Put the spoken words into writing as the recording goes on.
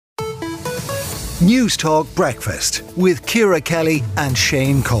News Talk Breakfast with Ciara Kelly and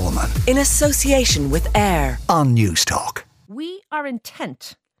Shane Colman. In association with AIR On News Talk. We are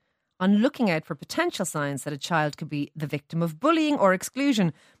intent on looking out for potential signs that a child could be the victim of bullying or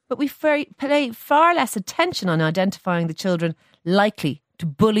exclusion, but we pay far less attention on identifying the children likely to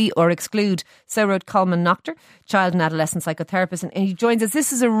bully or exclude. So wrote Colman Noctor, child and adolescent psychotherapist, and he joins us.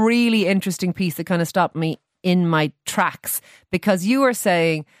 This is a really interesting piece that kind of stopped me in my tracks, because you were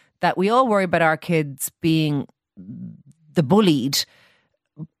saying that we all worry about our kids being the bullied,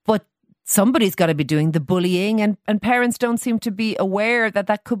 but somebody's got to be doing the bullying, and parents don't seem to be aware that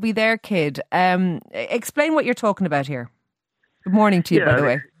that could be their kid. Explain what you're talking about here. Good morning to you, by the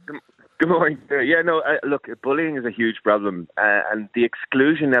way. Good morning. Look, bullying is a huge problem, and the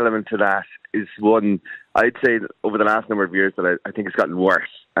exclusion element to that is one, I'd say, over the last number of years that I think has gotten worse.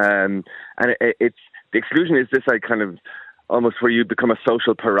 And it's the exclusion is this kind of almost where you become a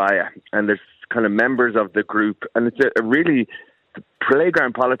social pariah, and there's kind of members of the group, and it's a really, the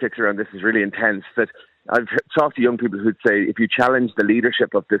playground politics around this is really intense. That I've talked to young people who'd say if you challenge the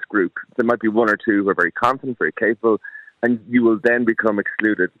leadership of this group, there might be one or two who are very confident, very capable, and you will then become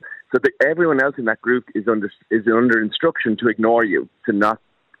excluded. So that everyone else in that group is under instruction to ignore you, to not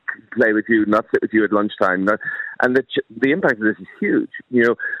play with you, not sit with you at lunchtime, and the impact of this is huge,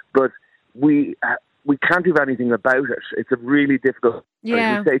 But we can't do anything about it. It's a really difficult thing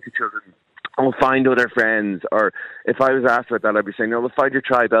to say to children. Oh, find other friends. Or if I was asked about that, I'd be saying, no, we'll find your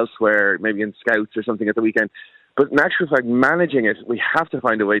tribe elsewhere, maybe in Scouts or something at the weekend. But in actual fact, managing it, we have to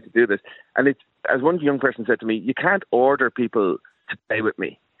find a way to do this. And it's, as one young person said to me, you can't order people to play with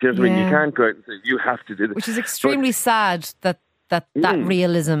me. Do you know what I mean? You can't go out and say, you have to do this. Which is extremely sad that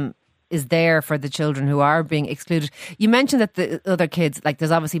realism is there for the children who are being excluded. You mentioned that the other kids, like there's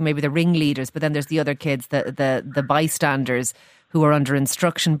obviously maybe the ringleaders, but then there's the other kids, the bystanders who are under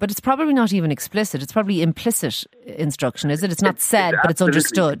instruction. But it's probably not even explicit. It's probably implicit instruction, is it? It's not said, but it's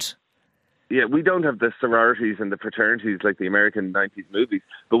understood. Yeah, we don't have the sororities and the fraternities like the American 90s movies,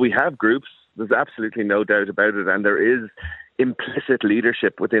 but we have groups. There's absolutely no doubt about it. And there is implicit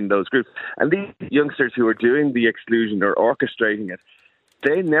leadership within those groups. And these youngsters who are doing the exclusion or orchestrating it,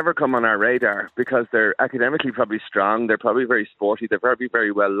 they never come on our radar because they're academically probably strong, they're probably very sporty, they're probably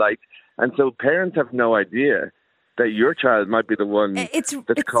very well liked. And so parents have no idea that your child might be the one that's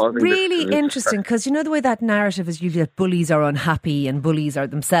causing this. It's really interesting because you know the way that narrative is usually that bullies are unhappy and bullies are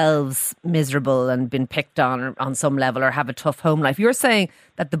themselves miserable and been picked on some level or have a tough home life. You're saying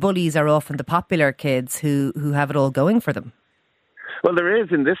that the bullies are often the popular kids who have it all going for them. Well, there is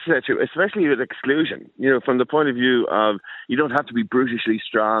in this situation, especially with exclusion, from the point of view of you don't have to be brutishly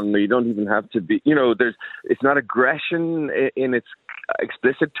strong, or you don't even have to be, it's not aggression in its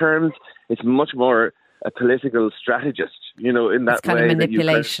explicit terms. It's much more a political strategist, in that it's kind way. Of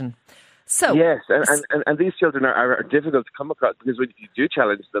manipulation. Yes, and these children are difficult to come across because when you do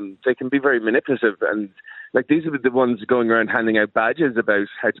challenge them, they can be very manipulative. And like these are the ones going around handing out badges about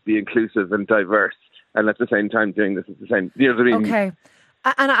how to be inclusive and diverse. And at the same time doing this at the same, you know what I mean? Okay.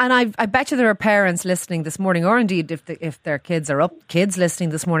 And I bet you there are parents listening this morning, or indeed if their kids are up, kids listening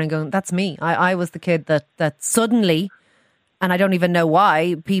this morning going, that's me. I was the kid that suddenly, and I don't even know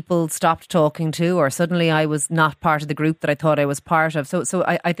why, people stopped talking to, or suddenly I was not part of the group that I thought I was part of. So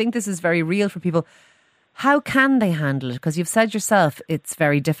I think this is very real for people. How can they handle it? Because you've said yourself it's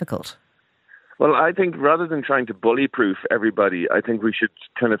very difficult. Well, I think rather than trying to bully-proof everybody, I think we should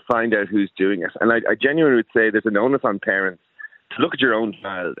kind of find out who's doing it. And I genuinely would say there's an onus on parents to look at your own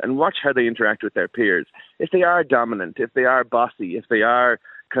child and watch how they interact with their peers. If they are dominant, if they are bossy, if they are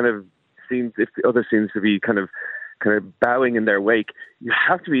if the other seems to be kind of bowing in their wake, you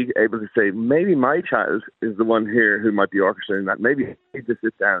have to be able to say, maybe my child is the one here who might be orchestrating that. Maybe I need to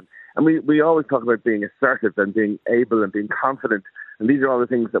sit down. And we always talk about being assertive and being able and being confident. And these are all the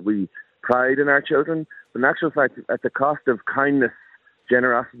things that we pride in our children, but in actual fact, at the cost of kindness,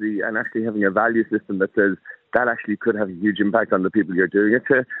 generosity, and actually having a value system that says that actually could have a huge impact on the people you're doing it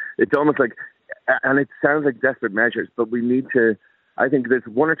to. It's almost like, and it sounds like desperate measures, but we need to, I think there's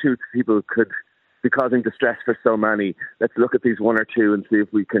one or two people could be causing distress for so many. Let's look at these one or two and see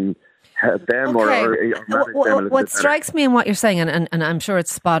if we can help them or manage them. What strikes me in what you're saying, and I'm sure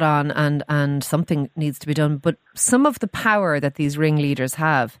it's spot on and something needs to be done, but some of the power that these ringleaders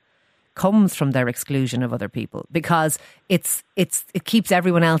have comes from their exclusion of other people, because it keeps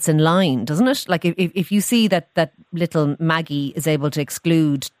everyone else in line, doesn't it? Like if you see that little Maggie is able to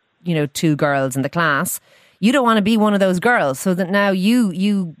exclude, two girls in the class, you don't want to be one of those girls, so that now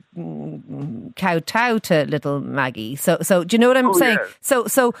you kowtow to little Maggie. So do you know what I'm saying? Yeah.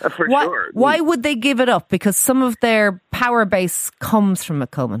 So why would they give it up? Because some of their power base comes from a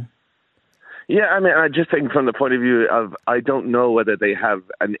Colman. Yeah, I mean, I just think from the point of view of, I don't know whether they have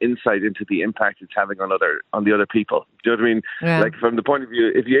an insight into the impact it's having on the other people. Do you know what I mean? Yeah. Like, from the point of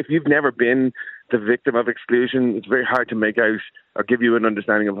view, if you've never been the victim of exclusion, it's very hard to make out or give you an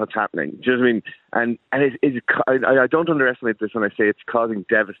understanding of what's happening. Do you know what I mean? And I don't underestimate this when I say it's causing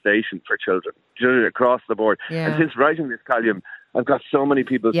devastation for children, do you know, across the board. Yeah. And since writing this column, I've got so many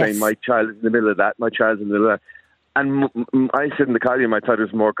people Yes. saying, my child is in the middle of that, my child's in the middle of that. And I said in the column, I thought it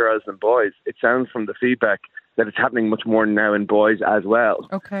was more girls than boys. It sounds from the feedback that it's happening much more now in boys as well.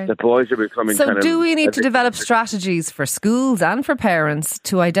 Okay. That boys are becoming So kind of... do we need to develop strategies for schools and for parents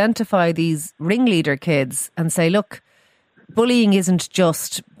to identify these ringleader kids and say, look, bullying isn't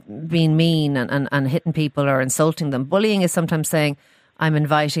just being mean and hitting people or insulting them. Bullying is sometimes saying, I'm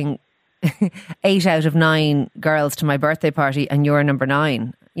inviting 8 out of 9 girls to my birthday party and you're number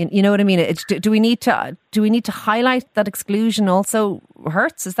 9. You know what I mean? Do we need to highlight that exclusion also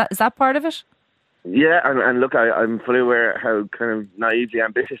hurts? Is that part of it? Yeah, and look, I'm fully aware how kind of naively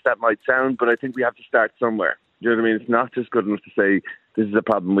ambitious that might sound, but I think we have to start somewhere. Do you know what I mean? It's not just good enough to say this is a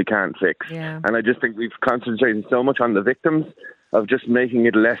problem we can't fix. Yeah. And I just think we've concentrated so much on the victims of just making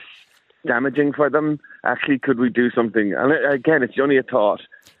it less damaging for them. Actually, could we do something? And again, it's only a thought.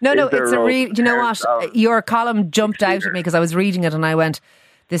 No, it's a real... You know what? Your column jumped out at me because I was reading it and I went,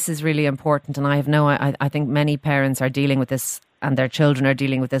 this is really important. And I think many parents are dealing with this and their children are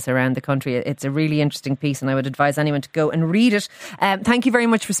dealing with this around the country. It's a really interesting piece and I would advise anyone to go and read it. Thank you very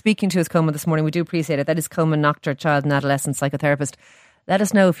much for speaking to us, Colman, this morning. We do appreciate it. That is Colman Noctor, child and adolescent psychotherapist. Let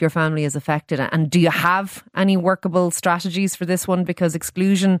us know if your family is affected and do you have any workable strategies for this one? Because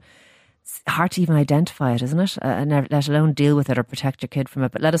exclusion, it's hard to even identify it, isn't it? Let alone deal with it or protect your kid from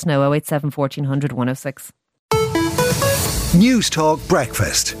it. But let us know, 087 1400 106. News Talk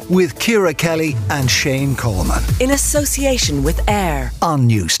Breakfast with Ciara Kelly and Shane Coleman In association with AIR on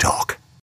News Talk.